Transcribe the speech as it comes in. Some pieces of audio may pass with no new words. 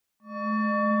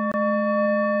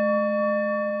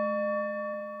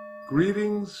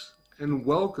Greetings and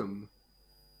welcome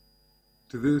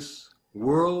to this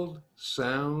World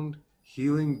Sound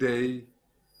Healing Day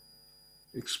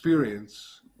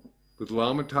experience with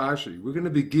Lama Tashi. We're going to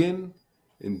begin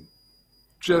in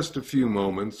just a few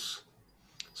moments.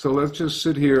 So let's just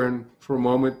sit here and for a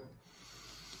moment,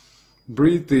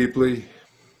 breathe deeply,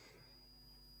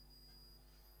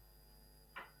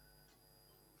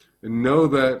 and know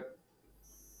that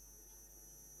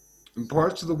in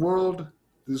parts of the world,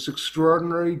 this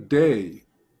extraordinary day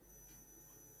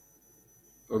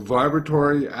of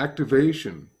vibratory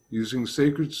activation using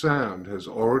sacred sound has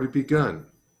already begun.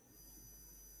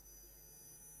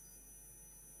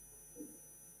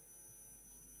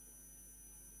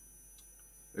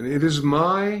 And it is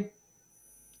my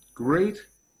great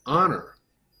honor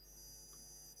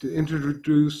to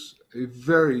introduce a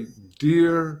very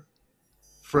dear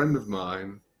friend of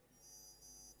mine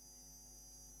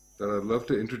that I'd love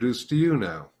to introduce to you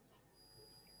now.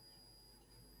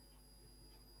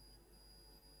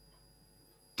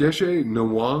 Geshe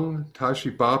Ngawang Tashi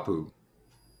Bapu,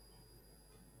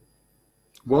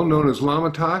 well known as Lama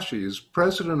Tashi, is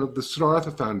president of the Siddhartha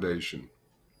Foundation.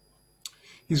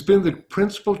 He's been the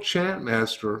principal chant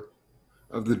master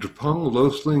of the Drepung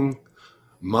Loseling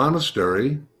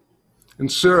Monastery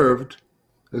and served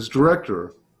as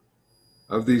director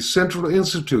of the Central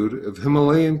Institute of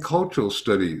Himalayan Cultural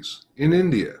Studies in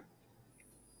India.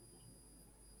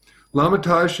 Lama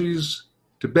Tashi's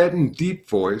Tibetan deep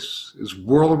voice is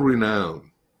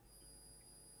world-renowned.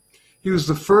 He was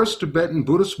the first Tibetan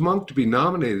Buddhist monk to be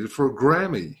nominated for a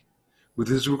Grammy with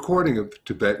his recording of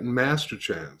Tibetan Master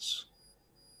Chants.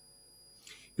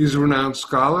 He's a renowned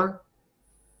scholar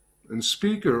and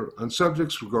speaker on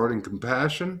subjects regarding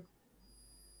compassion,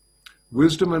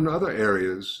 wisdom, and other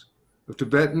areas of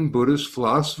Tibetan Buddhist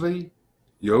philosophy,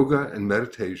 yoga, and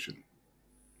meditation.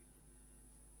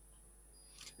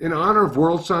 In honor of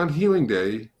World Sound Healing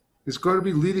Day, he's going to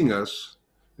be leading us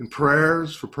in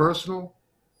prayers for personal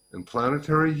and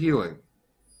planetary healing,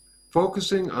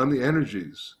 focusing on the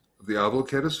energies of the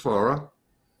Avalokitesvara,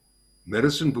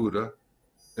 Medicine Buddha,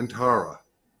 and Tara.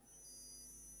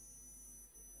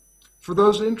 For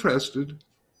those interested,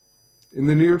 in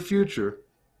the near future,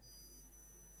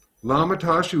 Lama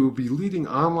Tashi will be leading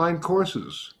online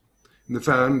courses in the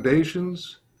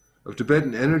foundations of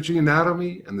Tibetan energy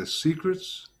anatomy and the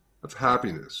secrets of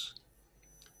happiness.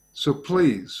 So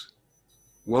please,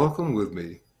 welcome with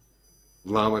me,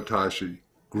 Lama Tashi.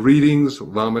 Greetings,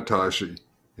 Lama Tashi,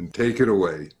 and take it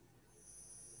away.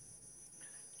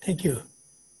 Thank you.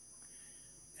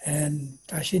 And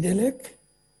Tashi Delek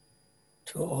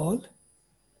to all,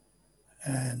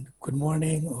 and good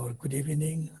morning or good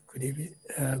evening,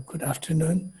 good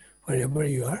afternoon, wherever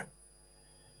you are.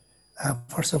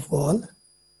 First of all,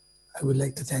 I would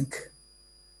like to thank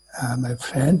my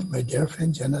friend, my dear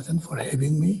friend Jonathan, for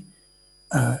having me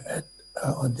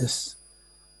on this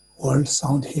World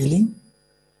Sound Healing.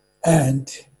 And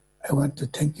I want to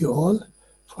thank you all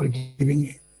for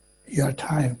giving your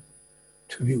time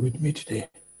to be with me today.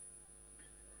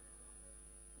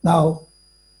 Now,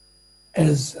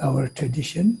 as our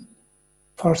tradition,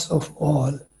 first of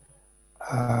all,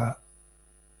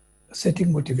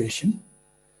 setting motivation.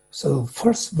 So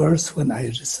first verse when I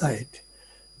recite,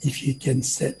 if you can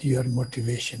set your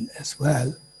motivation as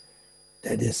well,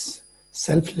 that is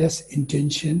selfless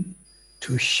intention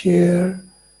to share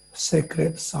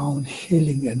sacred sound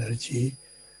healing energy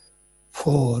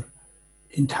for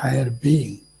entire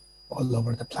being all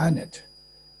over the planet.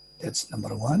 That's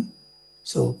number one.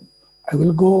 So I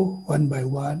will go one by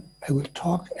one. I will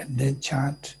talk and then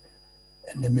chant,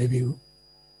 and then maybe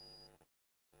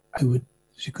I would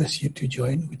request you to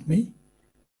join with me.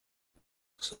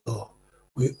 So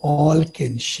we all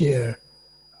can share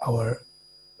our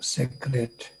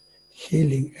sacred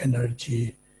healing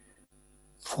energy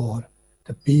for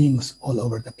the beings all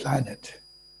over the planet.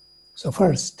 So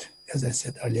first, as I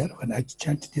said earlier, when I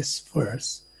chant this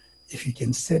verse, if you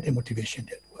can set a motivation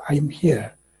that I am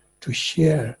here to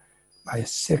share my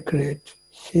sacred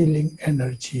healing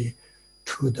energy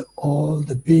to all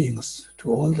the beings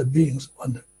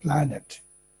on the planet.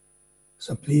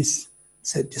 So please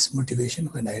set this motivation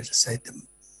when I recite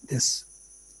this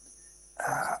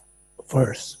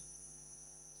verse.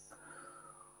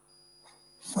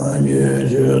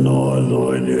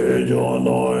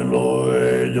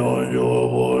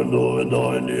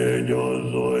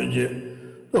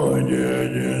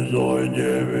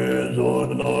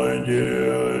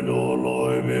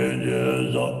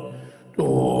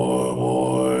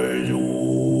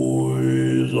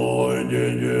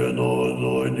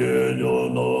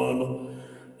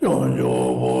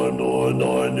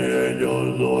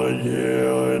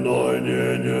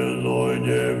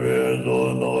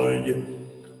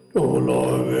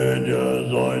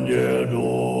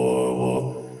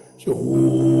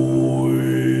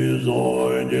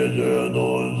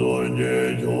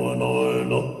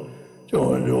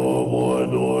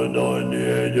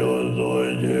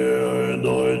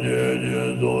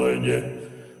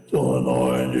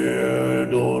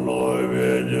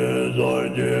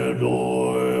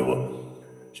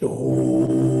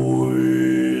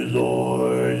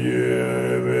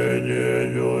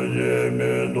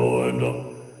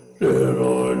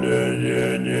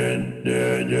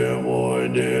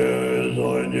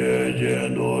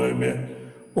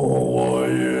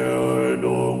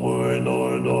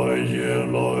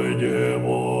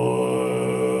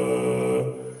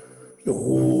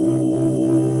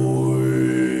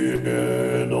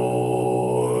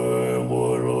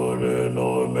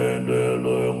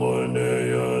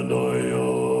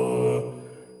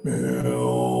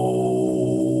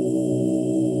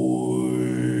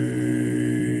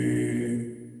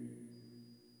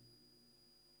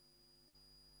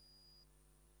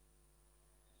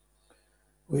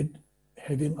 With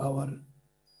having our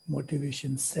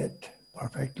motivation set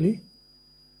perfectly,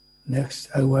 next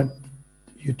I want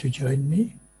you to join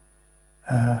me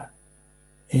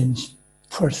in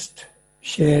first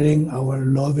sharing our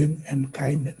loving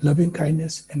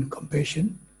kindness and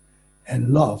compassion and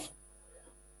love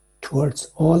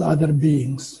towards all other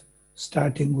beings,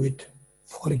 starting with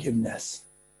forgiveness.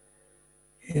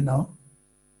 You know,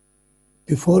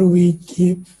 before we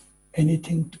give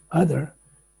anything to other,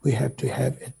 we have to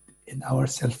have it in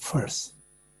ourselves first.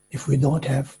 If we don't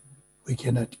have, we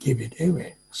cannot give it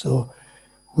away. So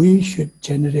we should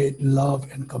generate love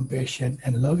and compassion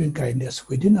and loving kindness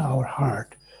within our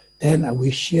heart. Then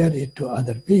we share it to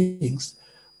other beings.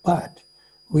 But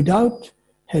without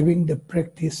having the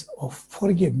practice of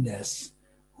forgiveness,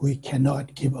 we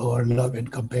cannot give our love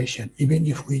and compassion. Even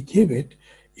if we give it,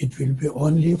 it will be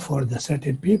only for the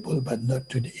certain people, but not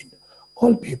to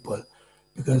all people.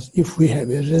 Because if we have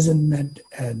a resentment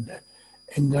and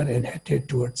anger and hatred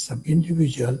towards some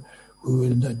individual, we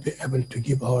will not be able to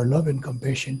give our love and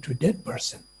compassion to that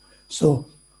person. So,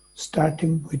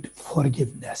 starting with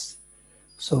forgiveness.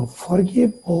 So,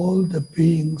 forgive all the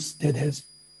beings that has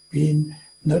been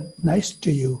not nice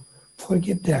to you.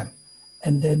 Forgive them.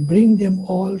 And then bring them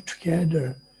all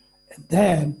together. And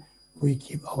then we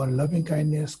give our loving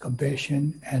kindness,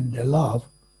 compassion, and the love.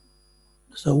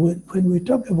 So when we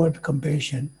talk about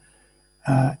compassion,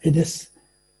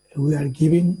 we are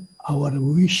giving our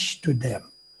wish to them,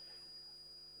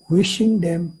 wishing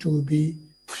them to be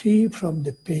free from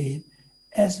the pain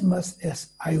as much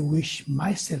as I wish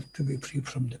myself to be free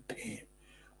from the pain,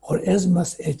 or as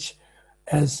much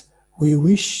as we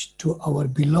wish to our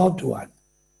beloved one.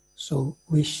 So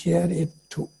we share it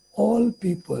to all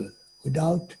people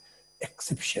without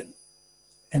exception.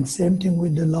 And same thing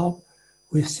with the love.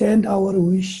 We send our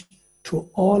wish to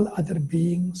all other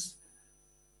beings,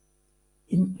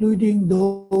 including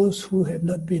those who have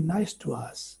not been nice to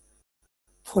us.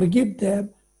 Forgive them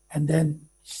and then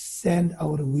send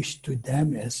our wish to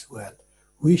them as well.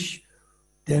 Wish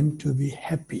them to be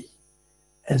happy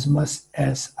as much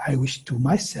as I wish to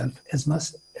myself, as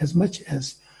much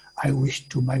as I wish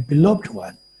to my beloved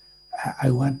one.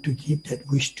 I want to give that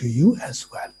wish to you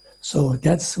as well. So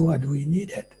that's what we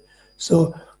needed.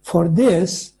 So for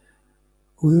this,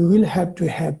 we will have to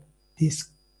have this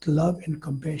love and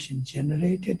compassion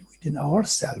generated within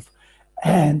ourselves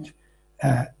and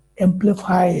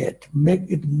amplify it, make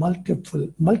it multiple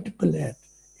it,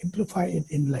 amplify it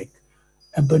in like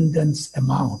abundance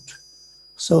amount.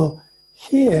 So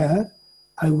here,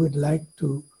 I would like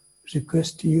to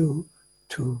request you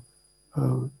to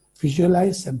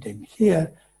visualize something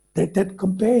here, that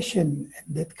compassion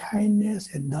and that kindness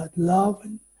and that love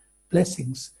and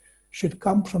blessings should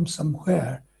come from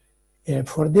somewhere.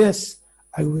 For this,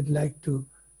 I would like to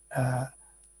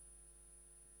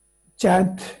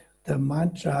chant the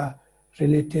mantra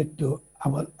related to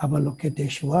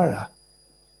Avalokitesvara.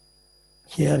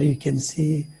 Here you can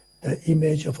see the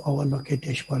image of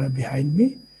Avalokitesvara behind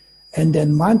me, and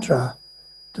then mantra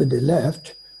to the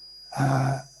left.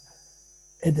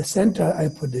 At the center, I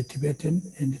put the Tibetan,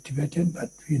 but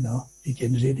you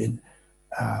can read in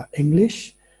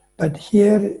English. But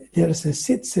here, there's a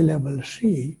 6-syllable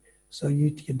Shri, so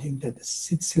you can think that the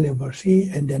 6-syllable Shri,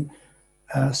 and then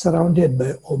surrounded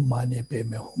by Om Mane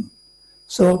Padme Hum.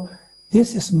 So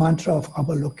this is mantra of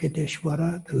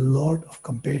Avalokitesvara, the Lord of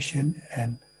compassion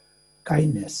and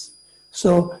kindness.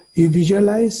 So you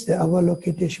visualize the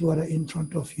Avalokitesvara in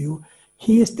front of you.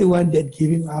 He is the one that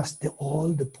giving us all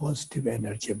the positive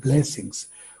energy, blessings.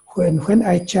 When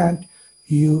I chant,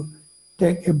 you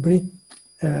take a breath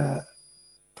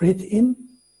in,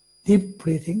 deep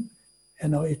breathing,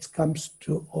 it comes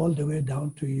to all the way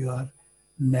down to your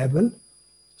navel.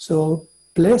 So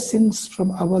blessings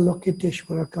from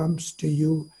Avalokitesvara comes to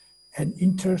you and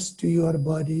enters to your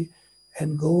body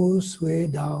and goes way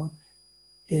down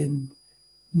in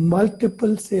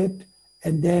multiple set,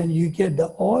 and then you get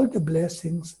all the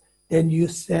blessings, then you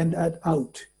send it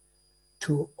out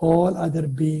to all other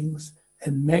beings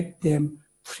and make them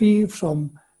free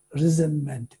from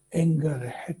resentment,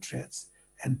 anger, hatreds,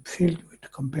 and filled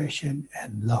with compassion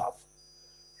and love.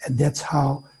 And that's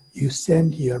how you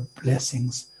send your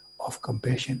blessings of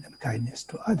compassion and kindness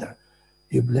to others.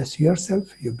 You bless yourself,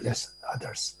 you bless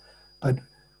others. But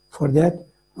for that,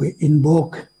 we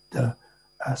invoke the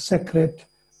sacred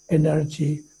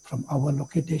energy from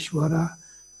Avalokitesvara.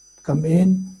 Come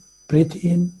in, breathe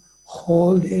in,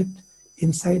 hold it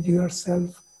inside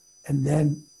yourself, and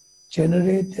then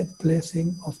generate that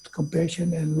blessing of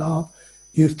compassion and love.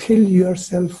 You fill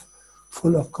yourself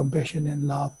full of compassion and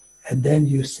love, and then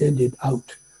you send it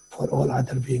out for all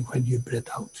other beings when you breathe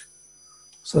out.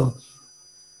 So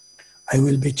I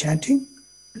will be chanting.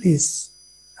 Please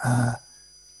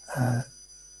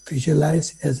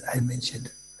visualize as I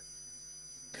mentioned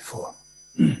before.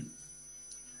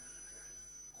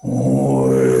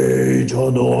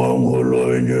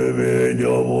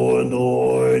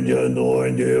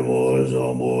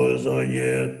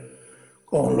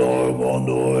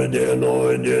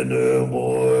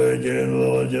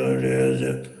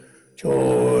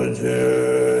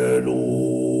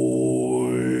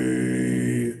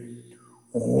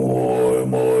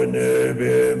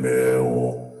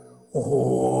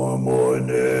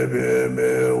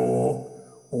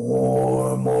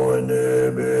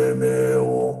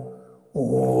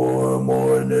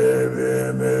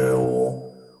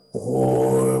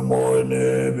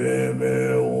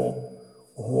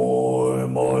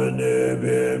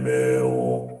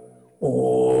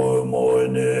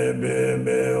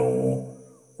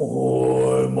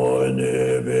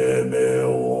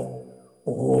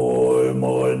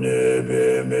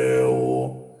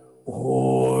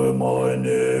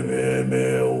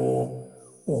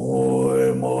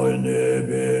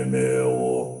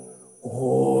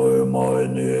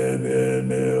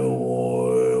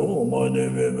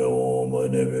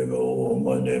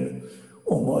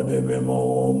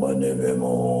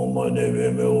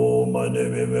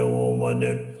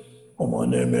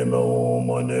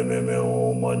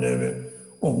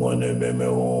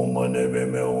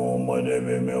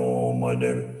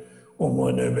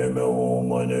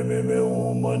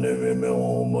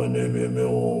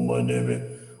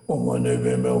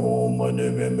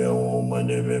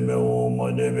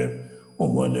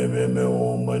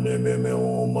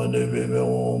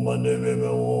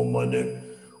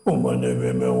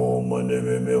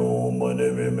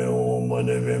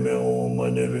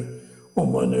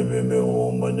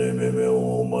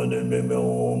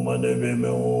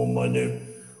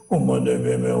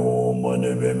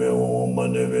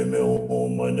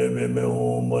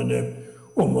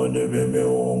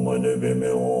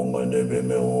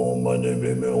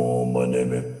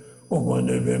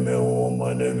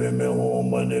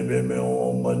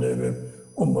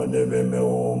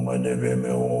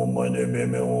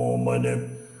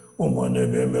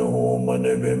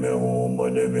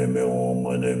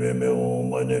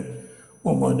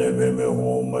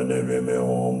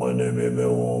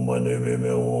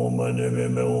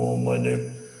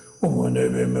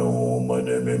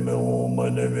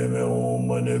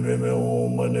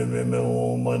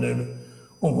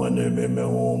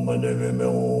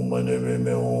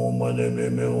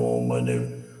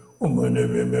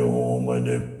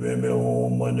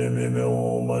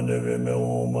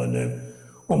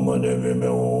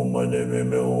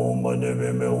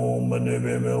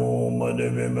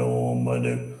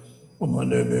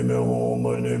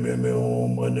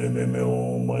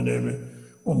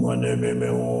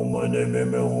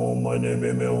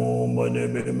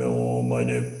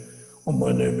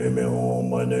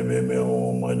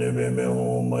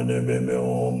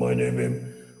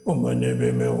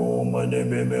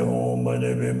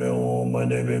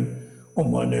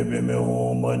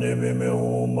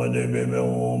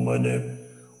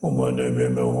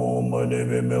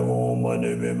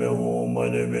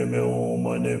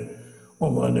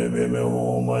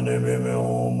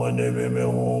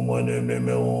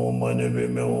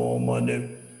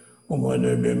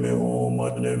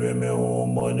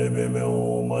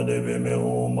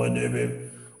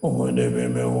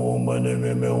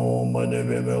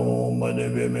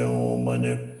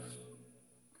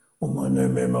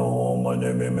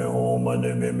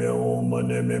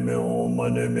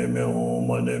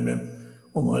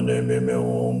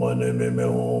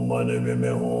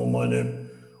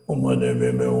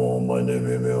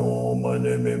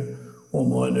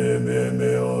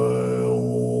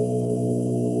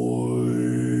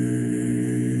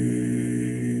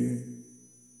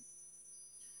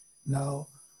 Now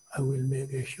I will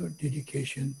make a short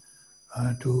dedication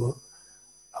to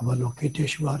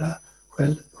Avalokitesvara.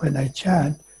 Well, when I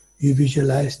chant, you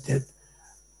visualize that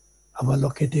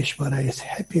Avalokitesvara is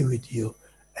happy with you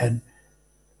and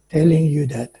telling you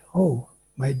that, oh,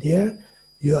 my dear,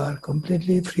 you are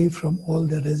completely free from all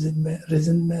the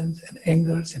resentments and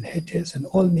angers and hatreds and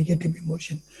all negative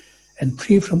emotion, and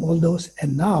free from all those.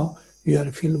 And now you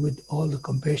are filled with all the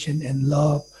compassion and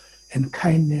love and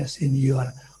kindness in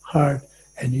your heart,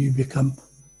 and you become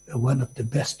one of the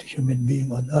best human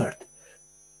beings on earth.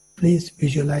 Please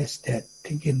visualize that.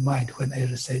 Think in mind when I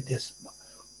recite this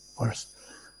verse.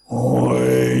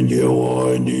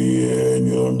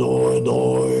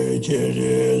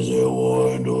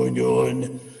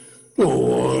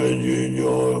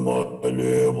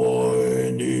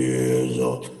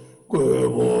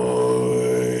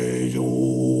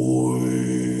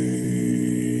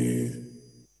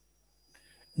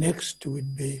 Next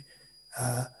would be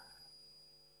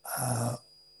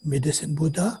Medicine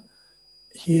Buddha.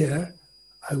 Here,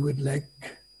 I would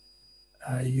like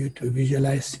you to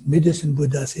visualize Medicine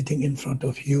Buddha sitting in front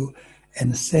of you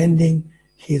and sending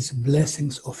his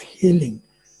blessings of healing.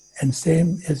 And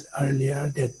same as earlier,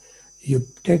 that you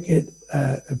take a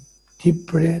deep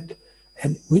breath,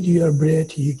 and with your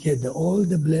breath you get all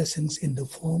the blessings in the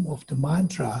form of the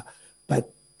mantra,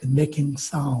 but the making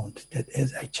sound, that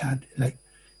as I chant, like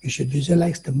you should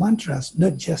visualize the mantras,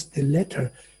 not just the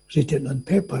letter written on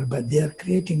paper, but they are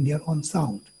creating their own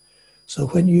sound. So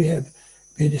when you have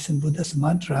Medicine Buddha's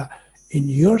mantra in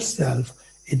yourself,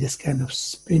 it is kind of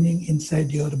spinning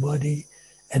inside your body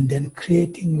and then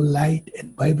creating light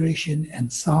and vibration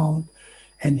and sound,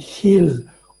 and heal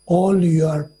all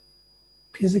your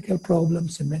physical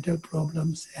problems and mental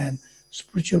problems and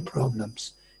spiritual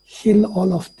problems. Heal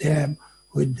all of them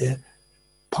with the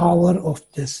power of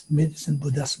this Medicine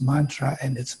Buddha's mantra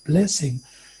and its blessing,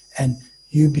 and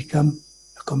you become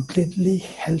a completely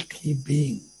healthy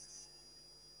being.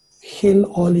 Heal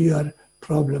all your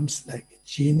problems, like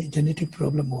genetic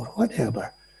problem or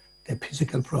whatever, the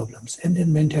physical problems, and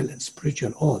then mental and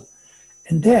spiritual all.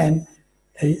 And then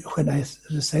when I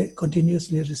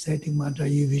continuously reciting mantra,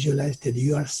 you visualize that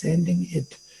you are sending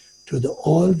it to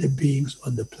all the beings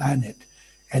on the planet.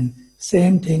 And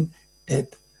same thing,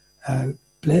 that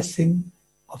blessing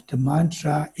of the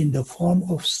mantra in the form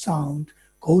of sound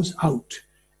goes out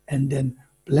and then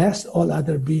bless all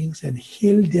other beings and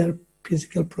heal their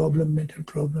physical problem, mental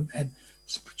problem, and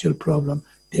spiritual problem.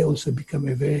 They also become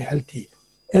a very healthy.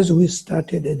 As we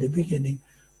started at the beginning,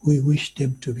 we wish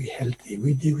them to be healthy.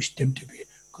 We wish them to be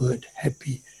good,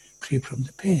 happy, free from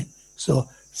the pain. So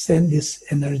send this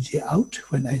energy out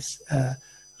when I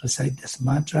recite this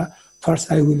mantra.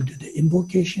 First, I will do the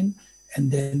invocation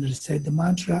and then recite the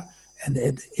mantra. And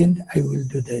at the end, I will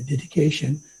do the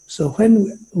dedication. So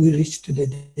when we reach to the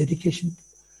dedication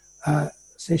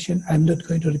session, I'm not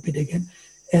going to repeat again,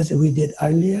 as we did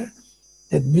earlier,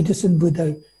 that Medicine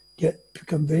Buddha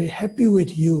become very happy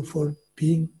with you for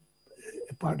being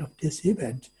a part of this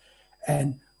event.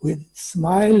 And with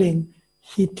smiling,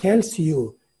 he tells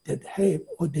you that, hey,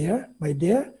 oh dear, my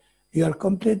dear, you are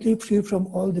completely free from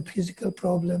all the physical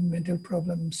problem, mental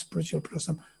problems, spiritual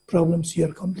problems. You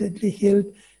are completely healed.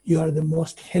 You are the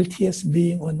most healthiest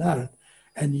being on earth.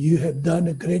 And you have done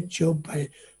a great job by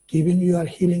giving your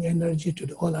healing energy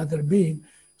to all other beings.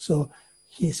 So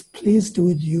he is pleased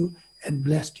with you and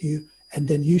blessed you. And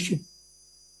then you should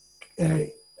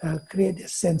create a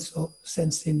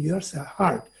sense in your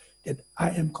heart that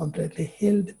I am completely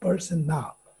healed person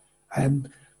now. I am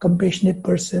compassionate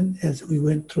person, as we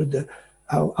went through the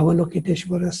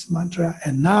Avalokitesvara's mantra,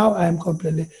 and now I am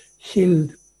completely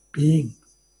healed being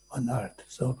on earth.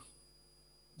 So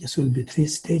this will be 3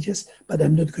 stages, but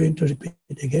I'm not going to repeat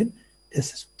it again.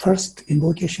 This is first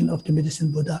invocation of the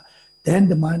Medicine Buddha, then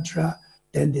the mantra,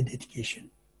 then the dedication.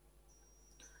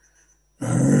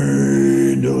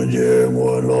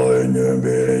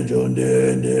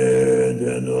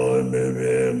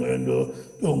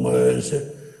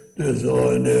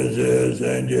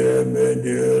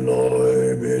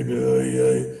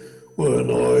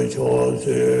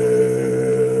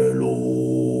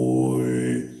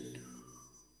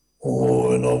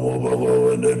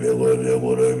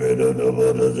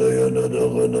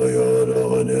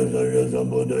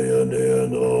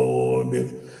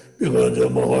 Bikaja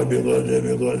Maha Bikaja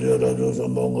Bikaja Raja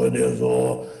Samanga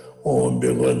Deso Om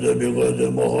Bikaja Bikaja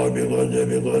Maha Bikaja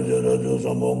Bikaja Raja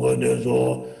Samanga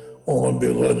Deso Om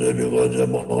Bikaja Bikaja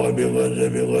Maha Bikaja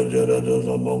Bikaja Raja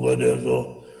Samanga Deso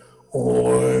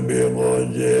Om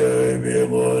Bikaja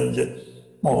Bikaja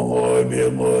Maha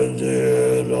Bikaja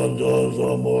Raja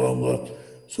Samanga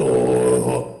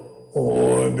Soha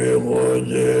Om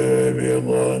Bikaja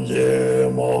Bikaja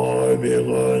Maha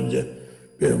Bikaja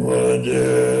Bikaja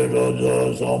Raja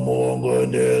Samanga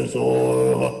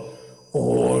Desoha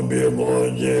Om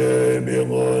Bikaja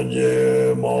Bikaja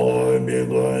Maha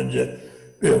Bikaja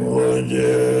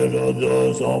Bikaja Raja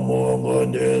Samanga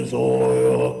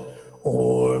Desoha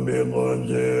Om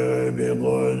Bikaja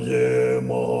Bikaja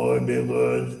Maha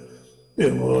Bikaja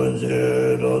Bikaja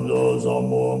Raja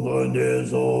Samanga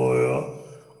Desoha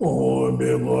Om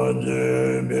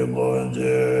Bikaja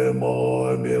Bikaja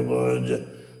Maha Bikaja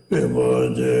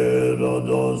Bikaja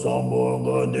Raja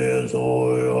Samanga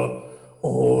Desoha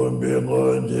Om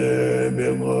Bikaja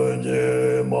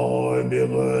Bikaja Maha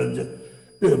Bikaja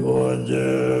Bikaja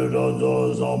Raja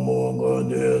Samanga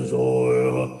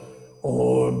Desoha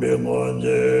Om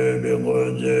Bikaja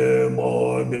Bikaja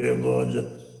Maha Bikaja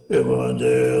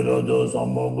Bikaja Raja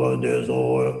Samanga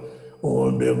Desoha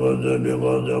Om Bikaja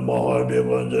Bikaja Maha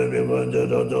Bikaja Bikaja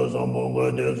Raja Samanga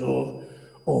Desoha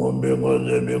Om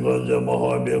Bikaja Bikaja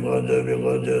Maha Bikaja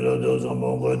Bikaja Raja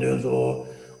Samanga Desoha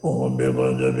Om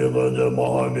Bikaja Bikaja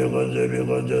Maha Bikaja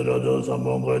Bikaja Raja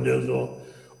Samanga Desoha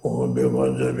Om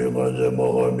Bikaja Bikaja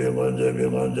Maha Bikaja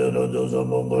Bikaja Raja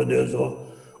Samanga Desoha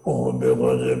Om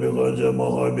Bikaja Bikaja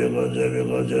Maha Bikaja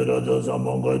Bikaja Raja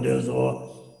Samanga Desoha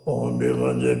Om Bikaja Bikaja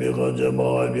Maha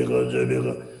Bikaja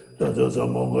Bikaja Raja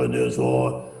Samanga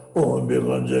Desoha Om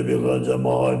Bikaja Bikaja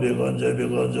Maha Bikaja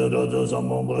Bikaja Raja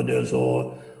Samanga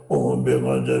Desoha Om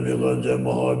Bikaja Bikaja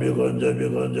Maha Bikaja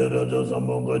Bikaja Raja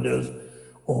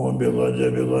Samanga Desoha Om Bikaja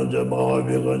Bikaja Maha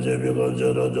Bikaja Bikaja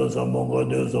Raja Samanga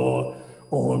Desoha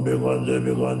Om Bikaja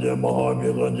Bikaja Maha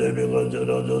Bikaja Bikaja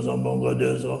Raja Samanga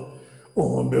Desoha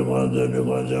Om Bikaja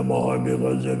Bikaja Maha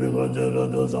Bikaja Bikaja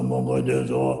Raja Samanga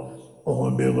Desoha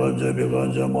Om Bikaja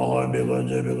Bikaja Maha Bikaja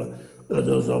Bikaja Raja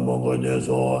Samanga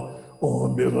Desoha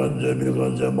Om Bikaja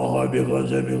Bikaja Maha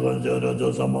Bikaja Bikaja Raja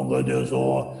Samanga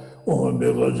Desoha Om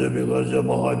Bikaja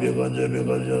Bikaja Maha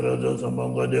Bikaja Bikaja Raja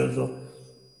Samanga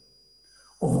Desoha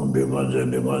Om Bikaja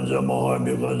Bikaja Maha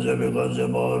Bikaja Bikaja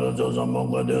Raja Samanga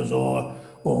Desoha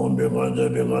Om Bikaja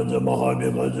Bikaja Maha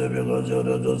Bikaja Bikaja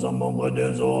Raja Samanga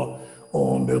Desoha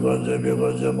Om Bikaja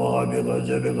Bikaja Maha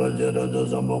Bikaja Bikaja Raja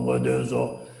Samanga Desoha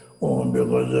Om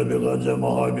Bikaja Bikaja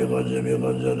Maha Bikaja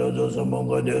Bikaja Raja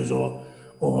Samanga Desoha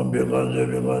Om Bikaja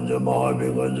Bikaja Maha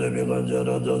Bikaja Bikaja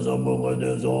Raja Samanga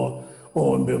Desoha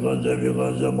Om Bikaja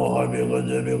Bikaja Maha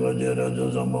Bikaja Bikaja Raja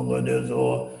Samanga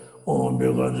Desoha Om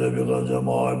Bikaja Bikaja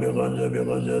Maha Bikaja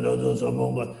Bikaja Raja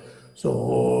Samanga Desoha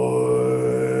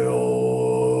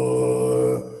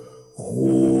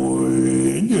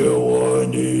Hui Dewa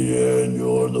Diye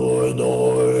Nyodo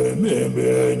Doi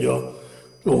Mebeja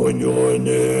Tonyo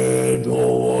Ne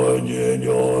Towa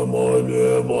Jinya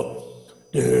Maleva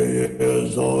Deye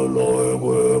Saloi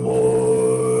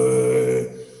Gweboy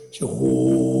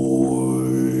Chui.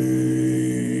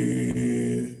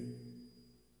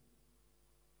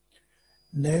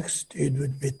 Next, it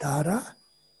would be Tara.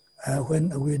 When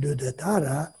we do the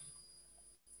Tara,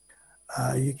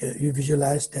 you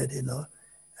visualize that,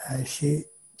 she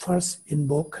first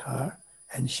invoke her,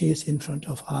 and she is in front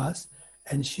of us,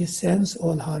 and she sends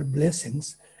all her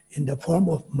blessings in the form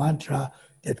of mantra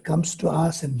that comes to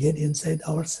us and get inside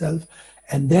ourselves,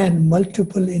 and then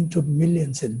multiple into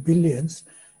millions and billions,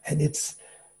 and it's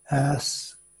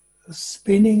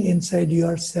spinning inside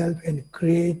yourself and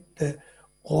create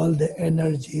all the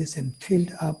energies and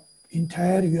filled up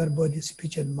entire your body,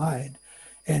 speech, and mind.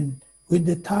 And with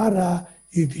the Tara,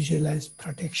 you visualize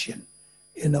protection.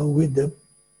 With the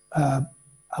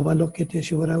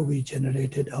Avalokitesvara, we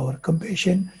generated our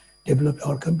compassion, developed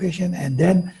our compassion, and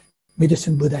then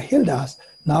Medicine Buddha healed us.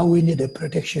 Now we need a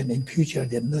protection in future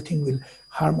that nothing will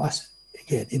harm us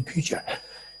again in future.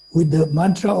 With the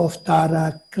mantra of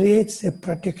Tara, creates a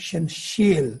protection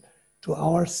shield to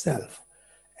ourselves,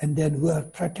 and then we are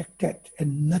protected,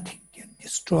 and nothing can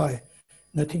destroy,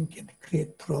 nothing can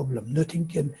create problem, nothing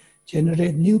can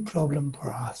generate new problem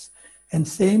for us. And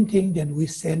same thing, then we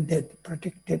send that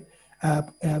protected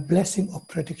blessing of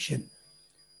protection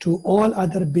to all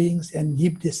other beings and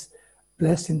give this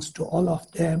blessings to all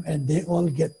of them, and they all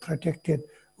get protected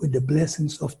with the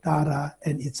blessings of Tara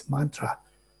and its mantra,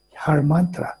 her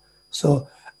mantra. So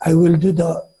I will do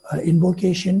the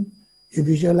invocation. You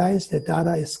visualize the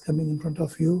Tara is coming in front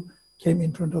of you came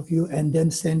in front of you, and then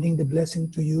sending the blessing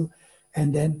to you,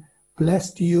 and then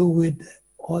blessed you with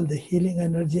all the healing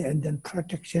energy and then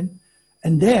protection.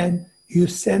 And then you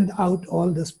send out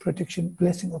all this protection,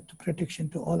 blessing of the protection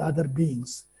to all other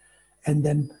beings, and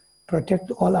then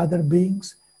protect all other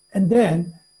beings. And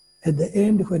then at the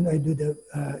end, when I do the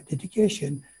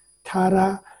dedication,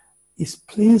 Tara is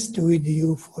pleased with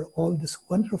you for all this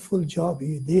wonderful job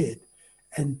you did.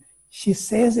 And she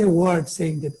says a word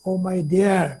saying that, oh my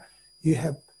dear, you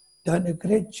have done a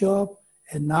great job,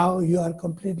 and now you are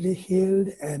completely healed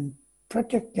and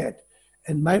protected.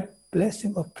 And my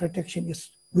blessing of protection is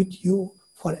with you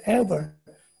forever,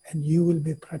 and you will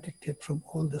be protected from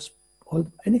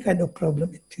any kind of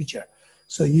problem in future.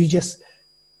 So you just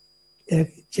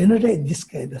generate this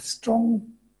kind of strong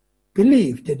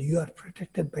belief that you are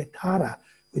protected by Tara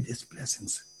with these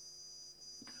blessings.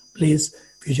 Please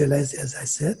visualize as I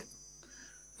said.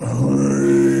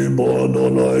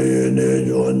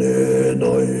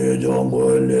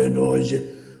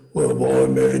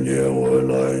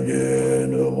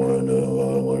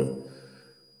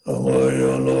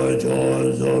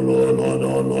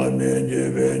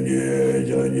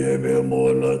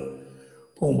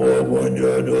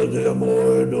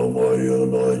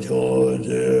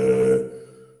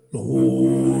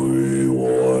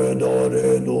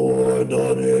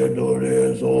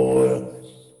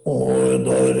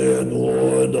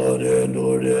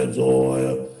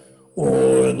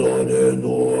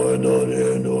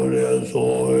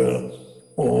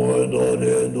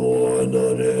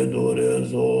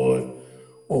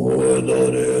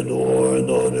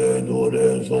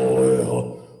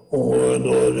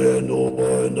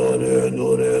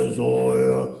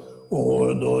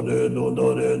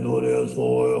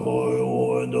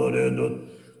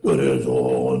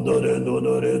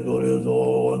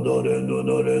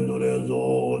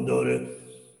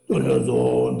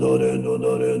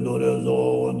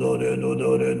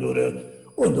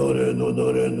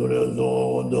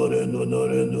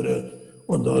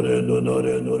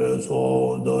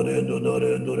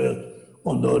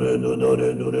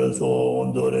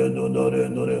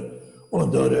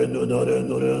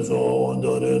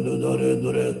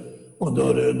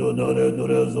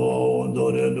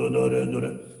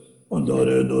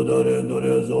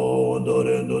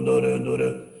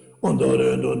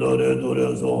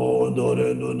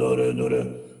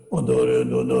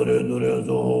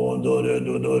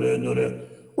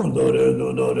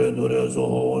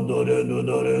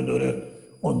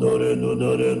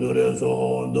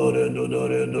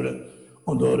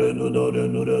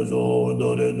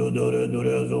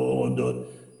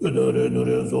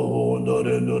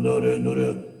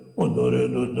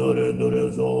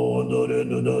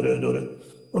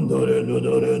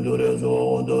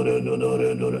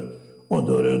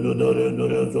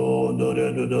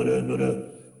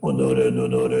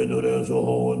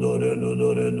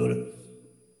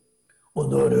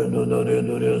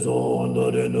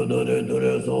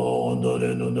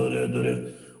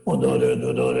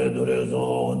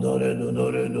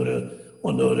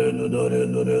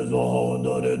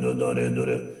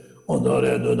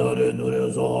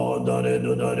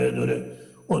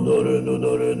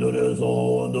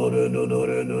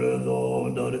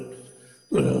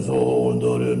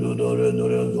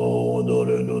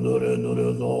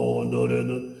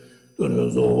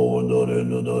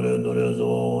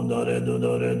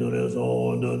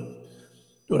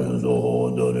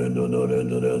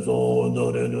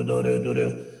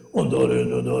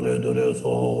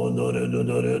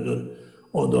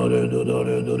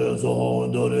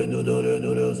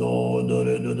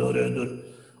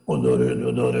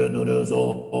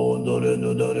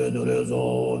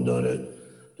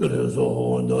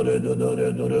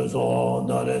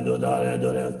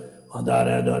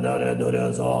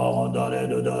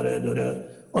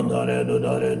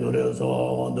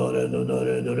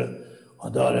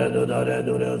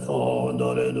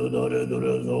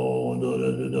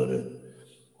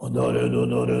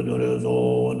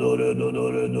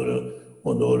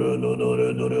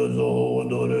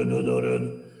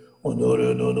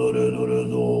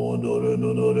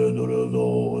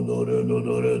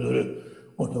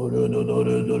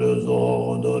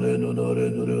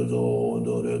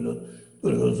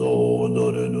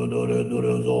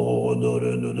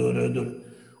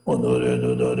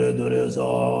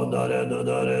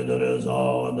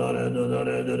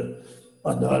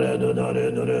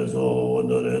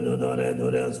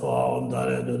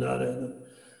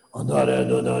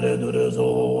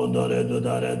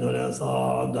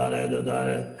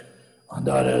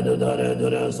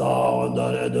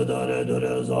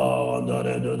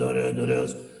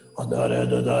 Andare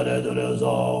do dare do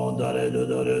rezo, andare do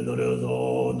dare do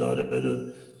rezo, andare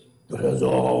do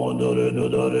rezo, andare do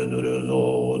dare do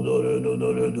rezo, andare do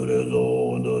dare do rezo,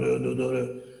 andare do dare.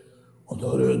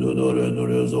 Andare do dare do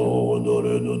rezo,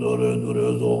 andare do dare do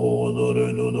rezo,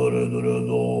 andare do dare do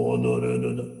rezo, andare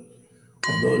do dare.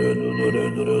 Andare do dare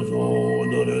do rezo,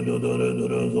 andare do dare do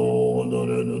rezo,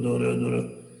 andare do dare do rezo,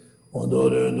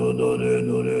 andare do dare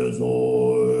do rezo.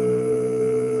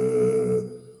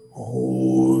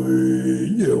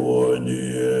 Oi, Yewa ni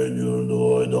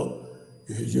nyurdo da,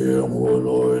 ije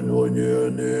ngoloi no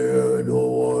ne do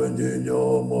wa ni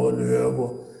nyama lebo,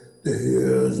 de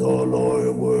zaloi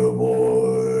webo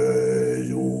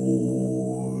yu.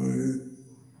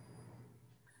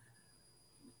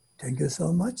 Thank you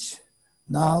so much.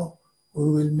 Now we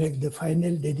will make the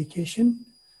final dedication.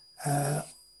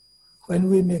 When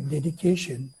we make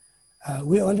dedication,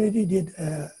 we already did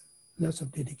lots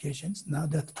of dedications. Now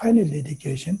that final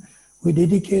dedication, we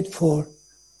dedicate for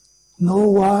no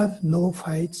war, no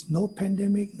fights, no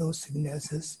pandemic, no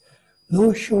sicknesses,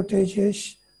 no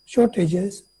shortages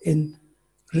in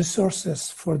resources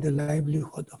for the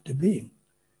livelihood of the being.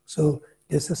 So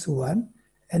this is one.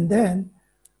 And then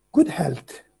good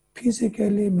health,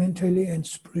 physically, mentally, and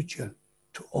spiritual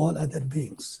to all other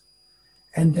beings.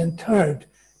 And then third,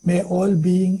 may all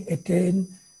beings attain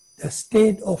the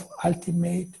state of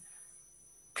ultimate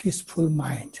peaceful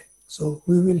mind. So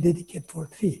we will dedicate for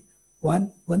three.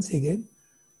 One, once again,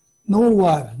 no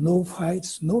war, no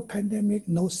fights, no pandemic,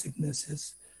 no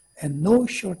sicknesses, and no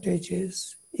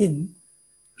shortages in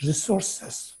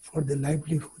resources for the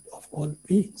livelihood of all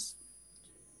beings.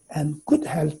 And good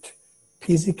health,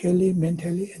 physically,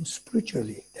 mentally, and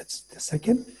spiritually. That's the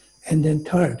second. And then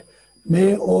third,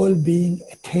 may all beings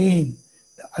attain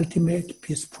the ultimate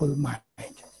peaceful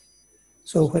mind.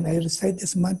 So when I recite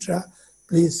this mantra,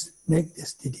 please make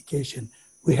this dedication.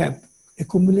 We have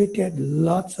accumulated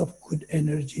lots of good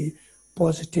energy,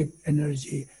 positive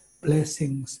energy,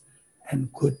 blessings,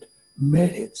 and good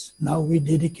merits. Now we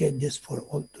dedicate this for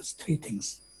all those three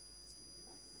things.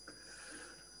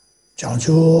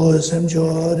 Chanchu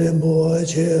semcho rinpo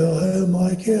che ma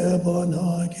ke ba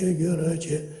na ke gyura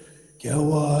che kya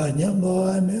wa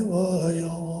nyamba me wa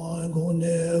ya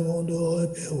gune gondo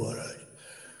pe wara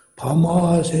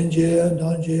pama senje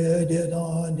danje de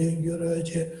dan de gyura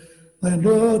che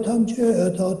ngendo tam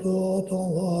che ta to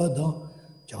tong wa da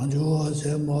chanchu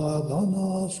semma ga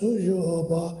na su jo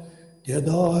ba de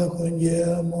da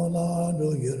kunje mo na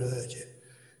do gyura che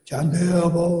Champe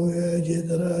Bawe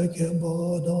Jidra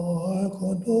Kimbodo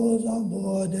Kondo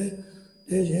Zambode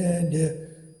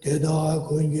Dejende Deda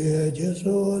Kunye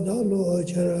Jesu Dalo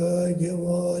Chera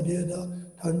Giva Deda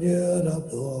Tamje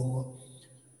Rabdongo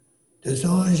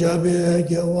Deson Shabe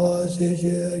Giva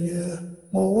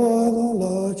Seje Mowa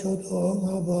Gala Choto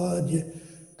Ngabadi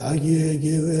Dagi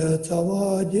Give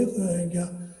Tsawa Dikunya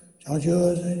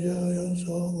Chancho Senja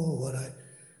Yonso Warai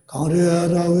Kangre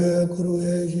rawe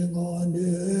kuruwe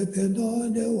jingande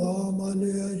pendande wa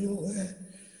male jowe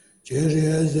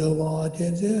jere zewa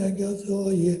tenze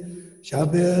gyaso ye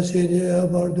shabe sede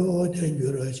bardo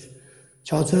tenguraje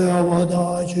chatse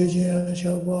wada chuje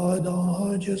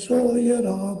shabada jeso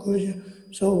yera kuje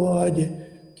sowade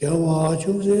gyawa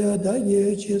chuze da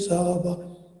ye chisaba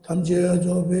tamje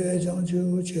zobe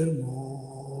jangju chermo.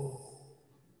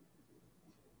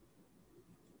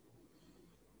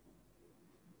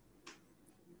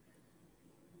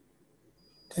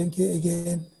 Thank you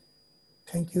again.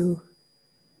 Thank you,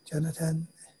 Jonathan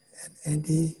and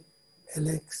Andy,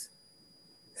 Alex,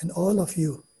 and all of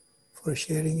you for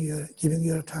giving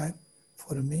your time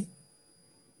for me.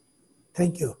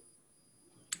 Thank you.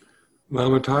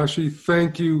 Lama Tashi,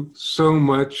 thank you so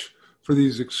much for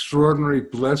these extraordinary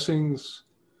blessings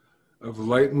of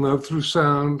light and love through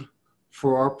sound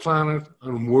for our planet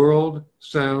on World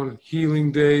Sound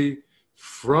Healing Day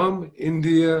from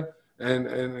India. And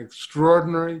an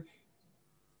extraordinary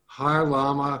High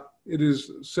Lama. It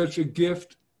is such a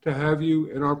gift to have you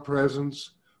in our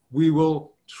presence. We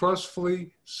will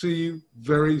trustfully see you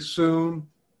very soon.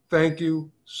 Thank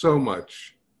you so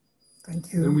much.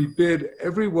 Thank you. And we bid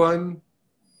everyone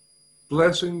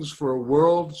blessings for a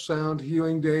World Sound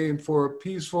Healing Day and for a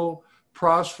peaceful,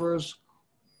 prosperous,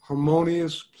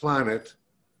 harmonious planet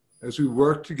as we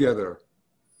work together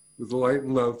with the light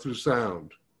and love through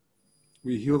sound.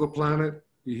 We heal the planet,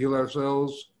 we heal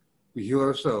ourselves, we heal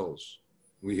ourselves,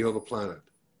 we heal the planet.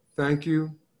 Thank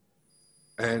you,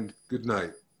 and good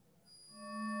night.